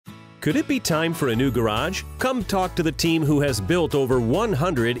Could it be time for a new garage? Come talk to the team who has built over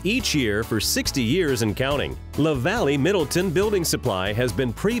 100 each year for 60 years and counting. LaValley Middleton Building Supply has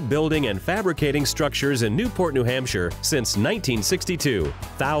been pre-building and fabricating structures in Newport, New Hampshire since 1962.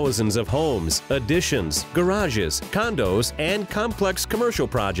 Thousands of homes, additions, garages, condos, and complex commercial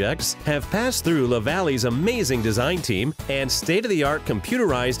projects have passed through LaValley's amazing design team and state-of-the-art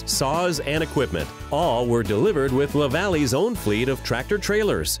computerized saws and equipment. All were delivered with LaValley's own fleet of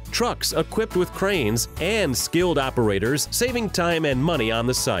tractor-trailers, trucks equipped with cranes, and skilled operators, saving time and money on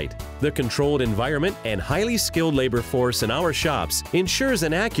the site. The controlled environment and highly skilled labor force in our shops ensures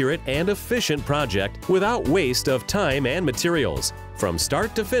an accurate and efficient project without waste of time and materials. From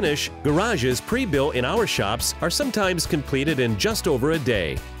start to finish, garages pre-built in our shops are sometimes completed in just over a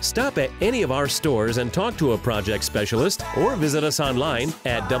day. Stop at any of our stores and talk to a project specialist, or visit us online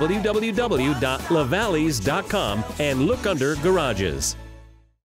at www.lavalleys.com and look under Garages.